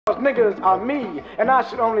Niggas are me, and I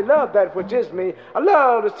should only love that which is me. I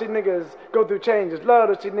love to see niggas go through changes,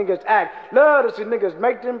 love to see niggas act, love to see niggas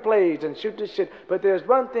make them plays and shoot the shit. But there's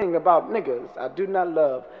one thing about niggas I do not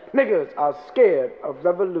love. Niggas are scared of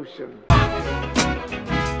revolution.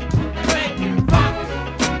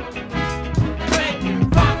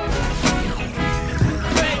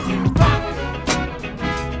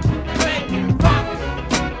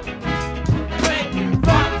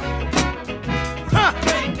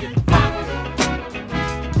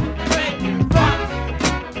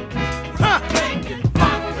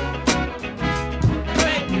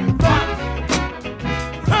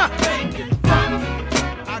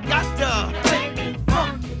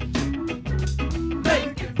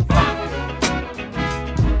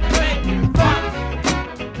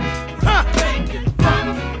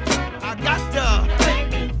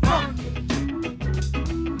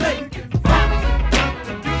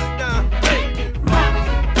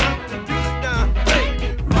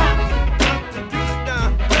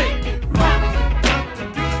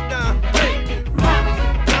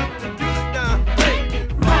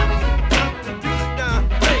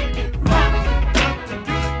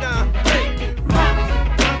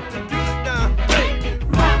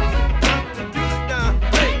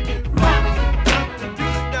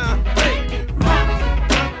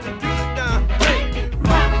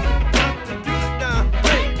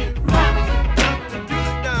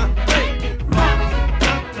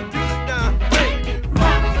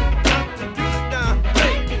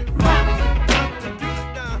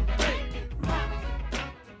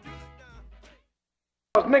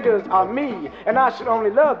 Niggas are me, and I should only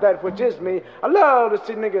love that which is me. I love to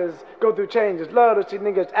see niggas go through changes, love to see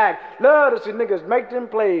niggas act, love to see niggas make them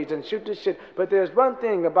plays and shoot the shit. But there's one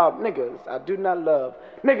thing about niggas I do not love.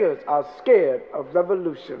 Niggas are scared of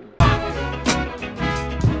revolution.